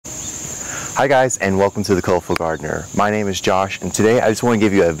Hi guys, and welcome to The Colorful Gardener. My name is Josh, and today I just want to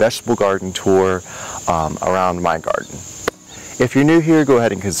give you a vegetable garden tour around my garden. If you're new here, go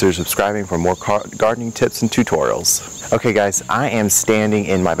ahead and consider subscribing for more gardening tips and tutorials. Okay guys, I am standing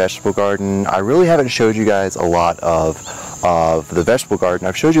in my vegetable garden. I really haven't showed you guys a lot of the vegetable garden.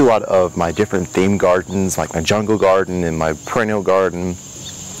 I've showed you a lot of my different theme gardens, like my jungle garden and my perennial garden,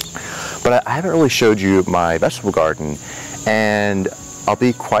 but I haven't really showed you my vegetable garden. And I'll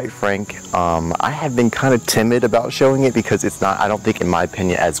be quite frank, I have been kind of timid about showing it because it's not, I don't think in my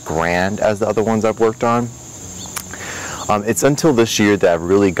opinion, as grand as the other ones I've worked on. It's until this year that I've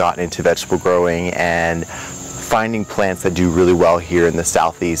really gotten into vegetable growing and finding plants that do really well here in the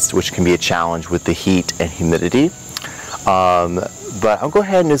southeast, which can be a challenge with the heat and humidity. But I'll go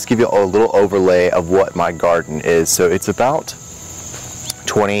ahead and just give you a little overlay of what my garden is. So it's about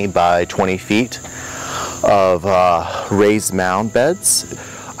 20 by 20 feet of raised mound beds.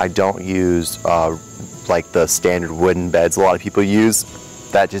 I don't use like the standard wooden beds a lot of people use.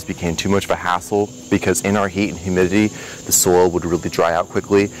 That just became too much of a hassle because in our heat and humidity, the soil would really dry out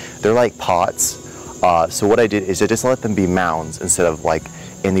quickly. They're like pots. So what I did is I just let them be mounds instead of like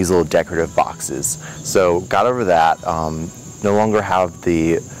in these little decorative boxes. So got over that. No longer have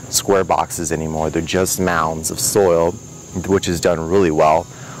the square boxes anymore. They're just mounds of soil, which is done really well.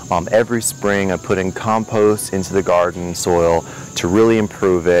 Every spring I put in compost into the garden soil to really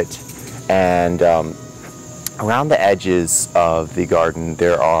improve it, and around the edges of the garden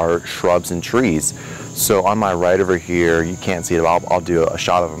there are shrubs and trees. So on my right over here, you can't see it, I'll do a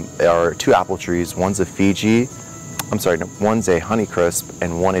shot of them. There are two apple trees. One's a one's a Honeycrisp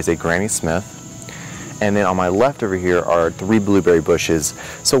and one is a Granny Smith. And then on my left over here are 3 blueberry bushes.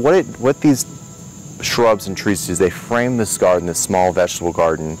 So what these shrubs and trees do is they frame this garden, this small vegetable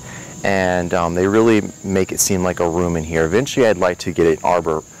garden, and they really make it seem like a room in here. Eventually I'd like to get an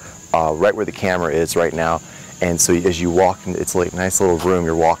arbor right where the camera is right now, and so as you walk in, it's like a nice little room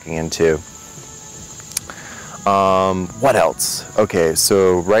you're walking into. What else? Okay,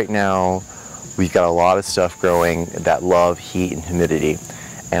 so right now we've got a lot of stuff growing that love heat and humidity,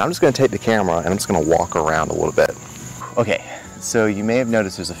 and I'm just going to take the camera and I'm just going to walk around a little bit. Okay. So you may have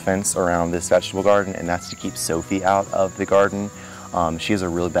noticed there's a fence around this vegetable garden, and that's to keep Sophie out of the garden. She has a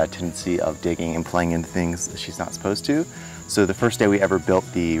really bad tendency of digging and playing into things that she's not supposed to. So the first day we ever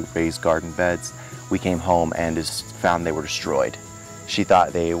built the raised garden beds, we came home and just found they were destroyed. She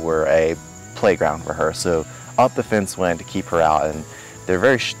thought they were a playground for her, so up the fence went to keep her out, and they're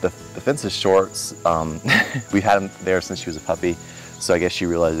the fence is short. We've had them there since she was a puppy. So I guess she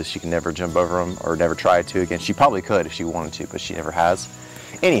realizes she can never jump over them or never try to again. She probably could if she wanted to, but she never has.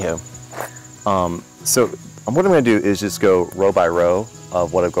 Anywho, so what I'm going to do is just go row by row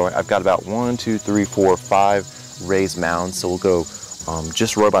of what I'm going. I've got about 1, 2, 3, 4, 5 raised mounds. So we'll go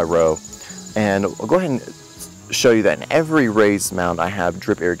just row by row. And I'll go ahead and show you that in every raised mound I have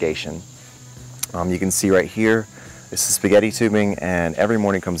drip irrigation. You can see right here, this is spaghetti tubing, and every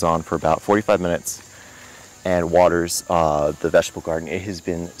morning comes on for about 45 minutes. And waters the vegetable garden. It has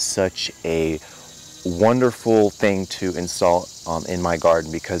been such a wonderful thing to install in my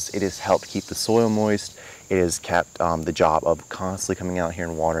garden because it has helped keep the soil moist. It has kept the job of constantly coming out here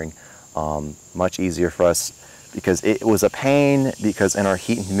and watering much easier for us, because it was a pain because in our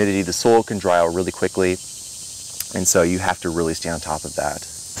heat and humidity the soil can dry out really quickly, and so you have to really stay on top of that.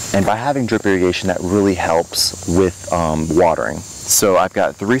 And by having drip irrigation, that really helps with watering. So I've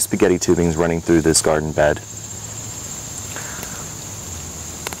got 3 spaghetti tubings running through this garden bed.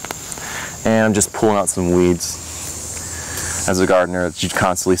 And I'm just pulling out some weeds. As a gardener, you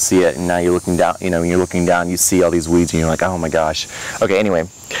constantly see it, and now you're looking down, when you're looking down, you see all these weeds and you're like, oh my gosh. Okay, anyway,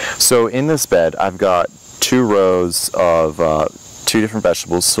 so in this bed, I've got 2 rows of 2 different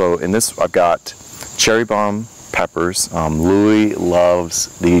vegetables. So in this, I've got cherry bomb peppers. Louie loves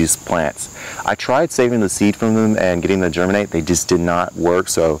these plants. I tried saving the seed from them and getting them to germinate. They just did not work,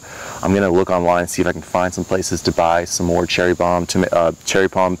 so I'm going to look online and see if I can find some places to buy some more cherry bomb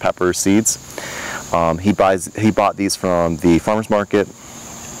pepper seeds. He bought these from the farmer's market.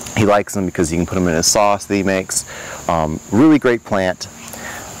 He likes them because he can put them in a sauce that he makes. Really great plant.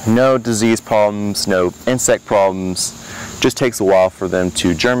 No disease problems, no insect problems. Just takes a while for them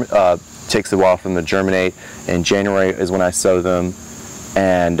to germinate. In January is when I sow them,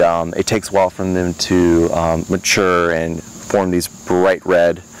 and it takes a while for them to mature and form these bright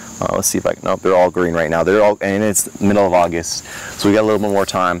red. Let's see if I can. Nope, they're all green right now. They're all, and it's the middle of August, so we got a little bit more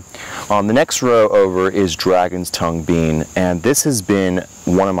time. The next row over is dragon's tongue bean, and this has been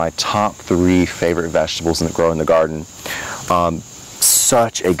one of my top 3 favorite vegetables that grow in the garden.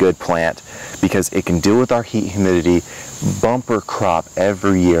 Such a good plant because it can deal with our heat and humidity. Bumper crop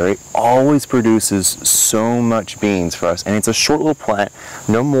every year. It always produces so much beans for us, and it's a short little plant,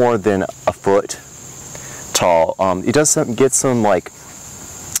 no more than a foot tall. It does get some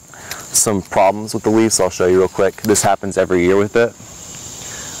problems with the leaves, so I'll show you real quick. This happens every year with it.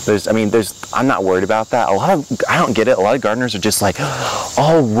 I'm not worried about that. I don't get it. A lot of gardeners are just like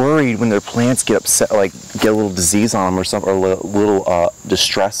all worried when their plants get upset, like get a little disease on them or something, or a little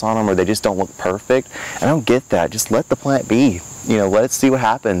distress on them, or they just don't look perfect. I don't get that. Just let the plant be. You know, let it see what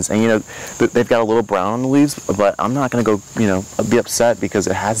happens. And you know, they've got a little brown on the leaves, but I'm not going to go, you know, be upset because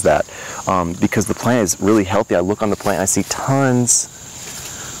it has that. Because the plant is really healthy. I look on the plant and I see tons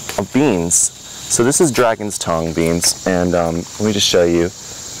of beans. So this is dragon's tongue beans, and let me just show you.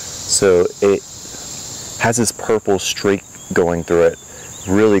 So it has this purple streak going through it.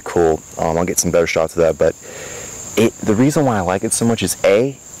 Really cool. I'll get some better shots of that, but the reason why I like it so much is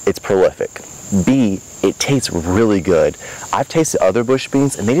A, it's prolific. B, it tastes really good. I've tasted other bush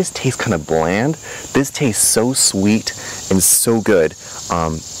beans and they just taste kind of bland. This tastes so sweet and so good.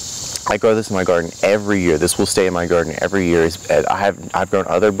 I grow this in my garden every year. This will stay in my garden every year. I've grown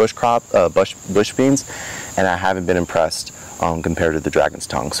other bush beans, and I haven't been impressed compared to the dragon's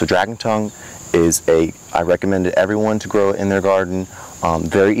tongue. So dragon tongue is I recommend everyone to grow it in their garden.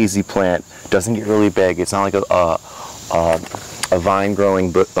 Very easy plant. Doesn't get really big. It's not like a vine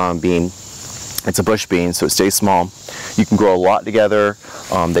growing bean. It's a bush bean, so it stays small. You can grow a lot together.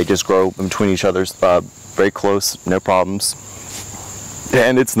 They just grow between each other's very close, no problems.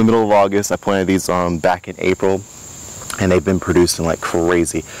 And it's the middle of August. I planted these back in April, and they've been producing like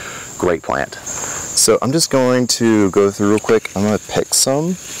crazy. Great plant. So I'm just going to go through real quick. I'm going to pick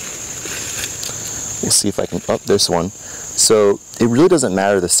some. We'll see if I can, this one. So it really doesn't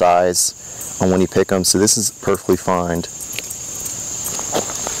matter the size on when you pick them. So this is perfectly fine.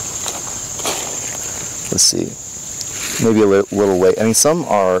 Let's see. Maybe a little late. I mean, some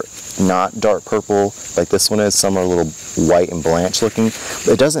are not dark purple like this one is. Some are a little white and blanched looking.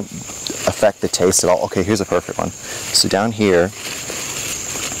 It doesn't affect the taste at all. Okay, here's a perfect one. So down here,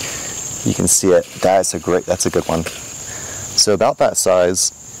 you can see it. That's a good one. So about that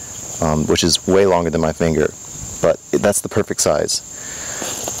size, which is way longer than my finger, but that's the perfect size.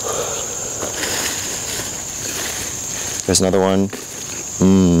 There's another one.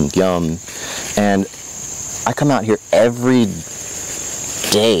 Yum. And I come out here every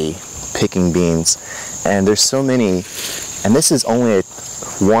day picking beans, and there's so many, and this is only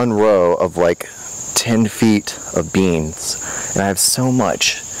one row of like 10 feet of beans, and I have so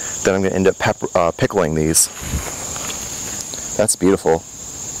much that I'm going to end up pickling these. That's beautiful.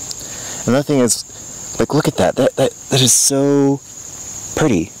 Another thing is, like, look at that. That is so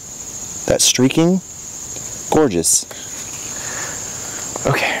pretty. That streaking, gorgeous.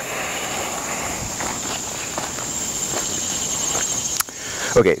 Okay.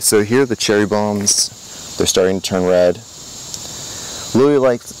 Okay, so here are the cherry bombs. They're starting to turn red. Louis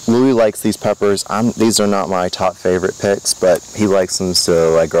likes these peppers. These are not my top favorite picks, but he likes them,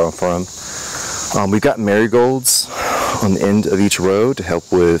 so I grow them for him. We've got marigolds on the end of each row to help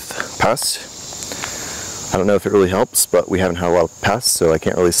with pests. I don't know if it really helps, but we haven't had a lot of pests, so I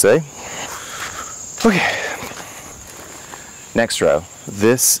can't really say. Okay. Next row.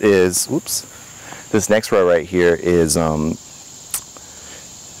 This next row right here is kind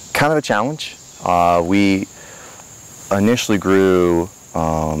of a challenge. We initially grew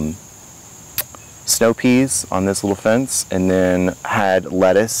snow peas on this little fence, and then had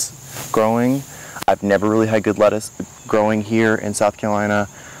lettuce growing. I've never really had good lettuce growing here in South Carolina.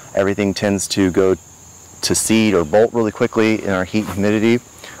 Everything tends to go to seed or bolt really quickly in our heat and humidity.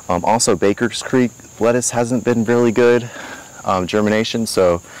 Also, Baker's Creek lettuce hasn't been really good germination,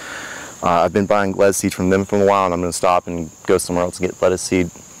 so I've been buying lettuce seed from them for a while, and I'm going to stop and go somewhere else and get lettuce seed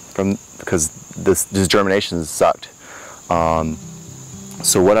because this germination has sucked.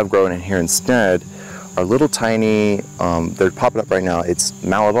 So what I've grown in here instead are little tiny, they're popping up right now, it's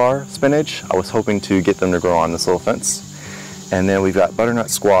Malabar spinach. I was hoping to get them to grow on this little fence. And then we've got winter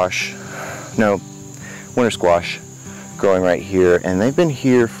squash growing right here, and they've been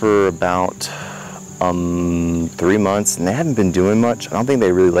here for about 3 months, and they haven't been doing much. I don't think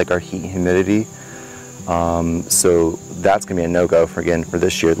they really like our heat and humidity. So that's gonna be a no-go for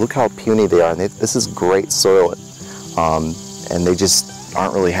this year. Look how puny they are, and this is great soil, and they just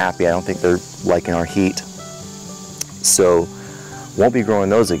aren't really happy. I don't think they're liking our heat. So won't be growing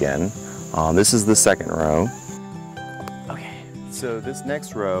those again. This is the second row. Okay, so this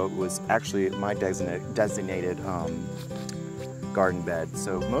next row was actually my designated garden bed.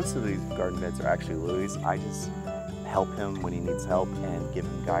 So most of these garden beds are actually Louis'. I just help him when he needs help and give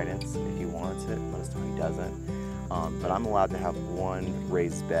him guidance if he wants it. Most of the time he doesn't. But I'm allowed to have one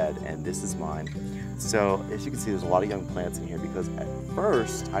raised bed, and this is mine. So as you can see, there's a lot of young plants in here because at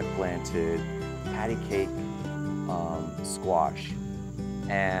first I planted patty cake squash,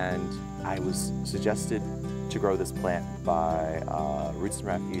 and I was suggested to grow this plant by Roots and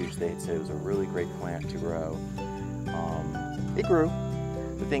Refuge. They said it was a really great plant to grow. It grew.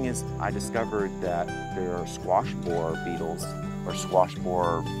 The thing is, I discovered that there are squash borer beetles or squash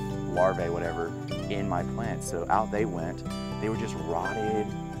borer larvae, whatever, in my plants. So out they went. They were just rotted.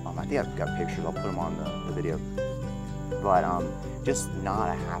 I think I've got pictures. I'll put them on the video. But just not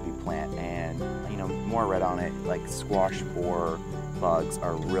a happy plant. And you know, more I read on it, like squash borer bugs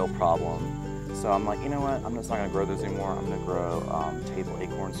are a real problem. So I'm like, you know what? I'm just not gonna grow those anymore. I'm gonna grow table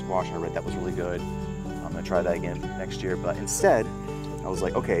acorn squash. I read that was really good. I'm gonna try that again next year. But instead, I was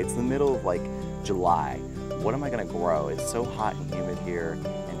like, okay, it's the middle of like July. What am I gonna grow? It's so hot and humid here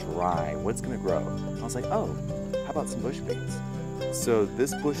and dry. What's gonna grow? I was like, oh, how about some bush beans? So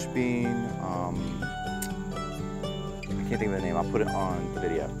this bush bean, I can't think of the name. I'll put it on the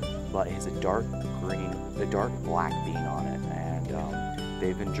video. But it has a dark black bean on it, and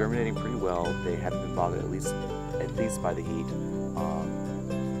they've been germinating pretty well. They haven't been bothered at least by the heat.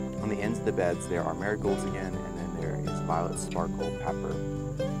 On the ends of the beds, there are marigolds again, and then there is violet sparkle pepper.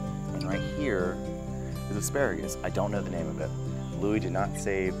 And right here is asparagus. I don't know the name of it. Louis did not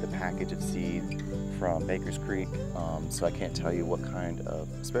save the package of seed from Baker's Creek, so I can't tell you what kind of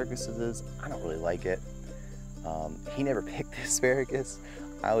asparagus it is. I don't really like it. He never picked the asparagus.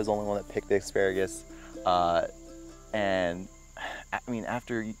 I was the only one that picked the asparagus. And I mean,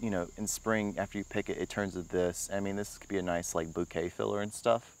 after, you know, in spring, after you pick it, it turns to this. I mean, this could be a nice like bouquet filler and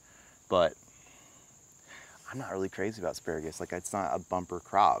stuff, but I'm not really crazy about asparagus. Like, it's not a bumper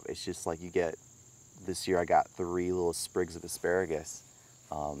crop. It's just like you get, this year I got 3 little sprigs of asparagus.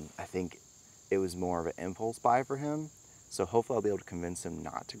 I think it was more of an impulse buy for him. So hopefully I'll be able to convince him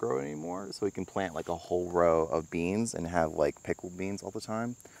not to grow it anymore, so he can plant like a whole row of beans and have like pickled beans all the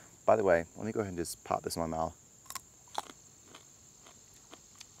time. By the way, let me go ahead and just pop this in my mouth.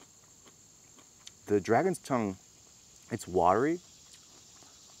 The dragon's tongue, it's watery,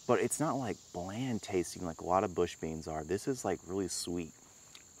 but it's not like bland tasting like a lot of bush beans are. This is like really sweet.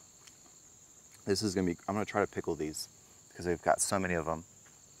 This is gonna be, I'm gonna try to pickle these because they've got so many of them.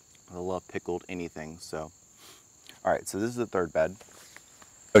 I love pickled anything, so. All right, so this is the 3rd bed.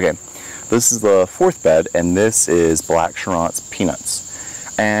 Okay, this is the 4th bed, and this is Black Charant's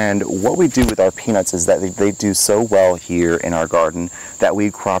peanuts. And what we do with our peanuts is that they do so well here in our garden that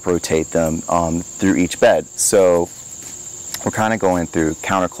we crop rotate them through each bed. So we're kind of going through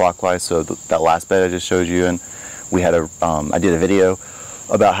counterclockwise. So that last bed I just showed you, and we had I did a video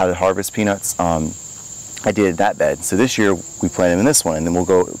about how to harvest peanuts. I did that bed. So this year we plant them in this one, and then we'll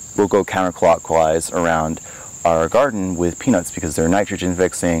go counterclockwise around our garden with peanuts because they're nitrogen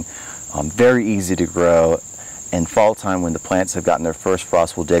fixing, very easy to grow. In fall time, when the plants have gotten their first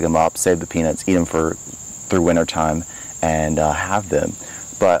frost, we'll dig them up, save the peanuts, eat them through winter time, and have them.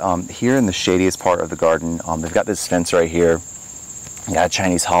 But here in the shadiest part of the garden, they've got this fence right here. Got a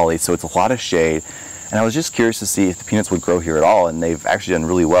Chinese holly, so it's a lot of shade. And I was just curious to see if the peanuts would grow here at all, and they've actually done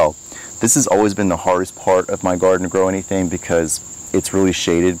really well. This has always been the hardest part of my garden to grow anything because it's really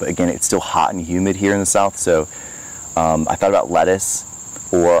shaded, but again, it's still hot and humid here in the south. So I thought about lettuce,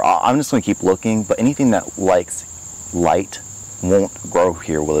 or I'm just gonna keep looking, but anything that likes light won't grow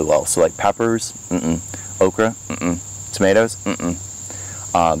here really well. So like peppers, okra, tomatoes,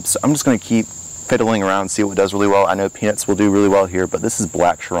 so I'm just gonna keep fiddling around, see what does really well. I know peanuts will do really well here, but this is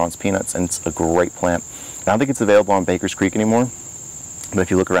Black Charant's peanuts, and it's a great plant. I don't think it's available on Baker's Creek anymore, but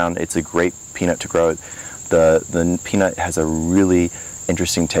if you look around, it's a great peanut to grow. The peanut has a really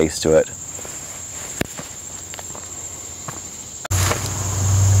interesting taste to it.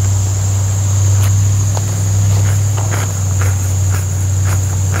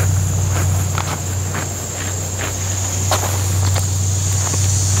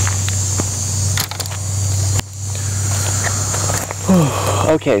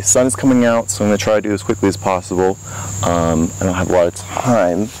 Okay, sun is coming out, so I'm going to try to do as quickly as possible. I don't have a lot of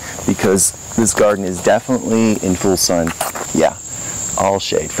time because this garden is definitely in full sun. Yeah, all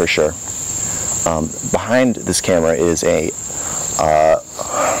shade for sure. Behind this camera is a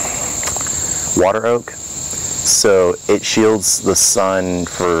water oak, so it shields the sun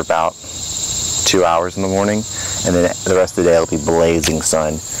for about 2 hours in the morning, and then the rest of the day it'll be blazing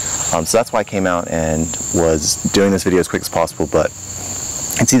sun. So that's why I came out and was doing this video as quick as possible, but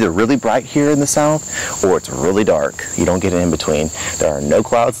it's either really bright here in the south or it's really dark. You don't get it in between. There are no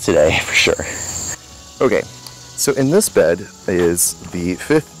clouds today for sure. Okay, So in this bed is the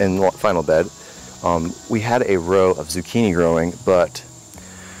 5th and final bed. We had a row of zucchini growing, but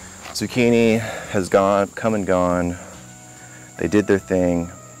zucchini has come and gone. They did their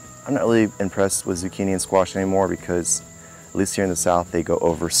thing. I'm not really impressed with zucchini and squash anymore because, at least here in the south, they go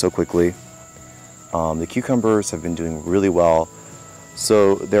over so quickly. The cucumbers have been doing really well.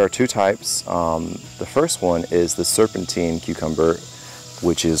 So there are two types. The first one is the serpentine cucumber,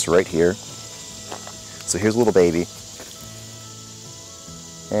 which is right here. So here's a little baby,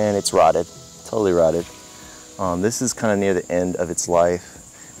 and it's rotted, totally rotted. This is kind of near the end of its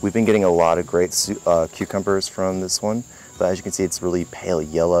life. We've been getting a lot of great cucumbers from this one, but as you can see, it's really pale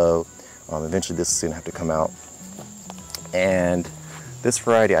yellow. Eventually this is gonna have to come out. And this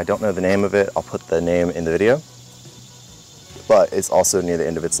variety, I don't know the name of it. I'll put the name in the video, but it's also near the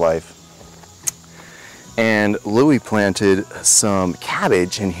end of its life. And Louis planted some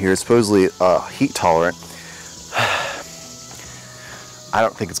cabbage in here, supposedly heat tolerant. I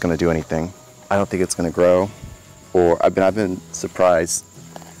don't think it's going to do anything. I don't think it's going to grow. Or I've been surprised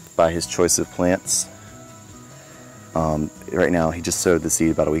by his choice of plants. Right now, he just sowed the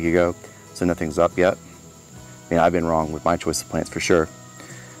seed about a week ago, so nothing's up yet. I mean, I've been wrong with my choice of plants for sure.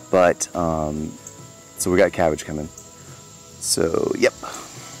 But so we got cabbage coming. So yep.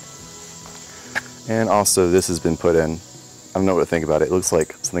 And also this has been put in. I don't know what to think about it. It looks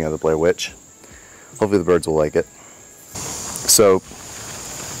like something out of the Blair Witch. Hopefully the birds will like it. So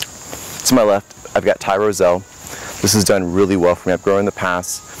to my left, I've got Thai roselle. This has done really well for me. I've grown in the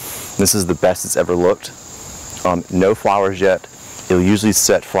past. This is the best it's ever looked. No flowers yet. It'll usually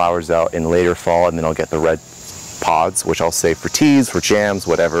set flowers out in later fall, and then I'll get the red pods, which I'll save for teas, for jams,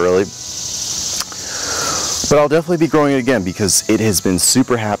 whatever really. But I'll definitely be growing it again because it has been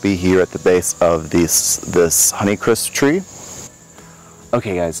super happy here at the base of this Honeycrisp tree.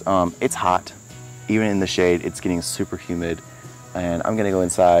 Okay guys, it's hot. Even in the shade, it's getting super humid, and I'm gonna go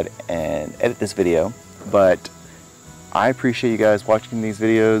inside and edit this video. But I appreciate you guys watching these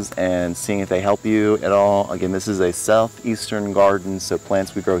videos and seeing if they help you at all. Again, this is a southeastern garden, so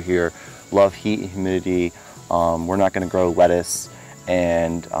plants we grow here love heat and humidity. We're not gonna grow lettuce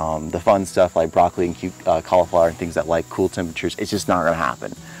and the fun stuff like broccoli and cauliflower and things that like cool temperatures. It's just not gonna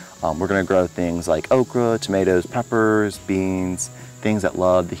happen. We're gonna grow things like okra, tomatoes, peppers, beans, things that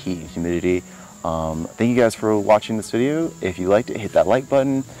love the heat and humidity. Thank you guys for watching this video. If you liked it, hit that like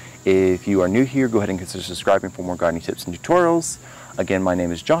button. If you are new here, go ahead and consider subscribing for more gardening tips and tutorials. Again, my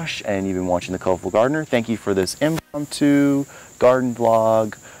name is Josh, and you've been watching The Colorful Gardener. Thank you for this impromptu garden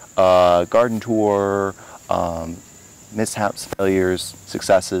vlog, garden tour, mishaps, failures,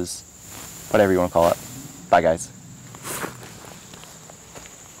 successes, whatever you want to call it. Bye guys.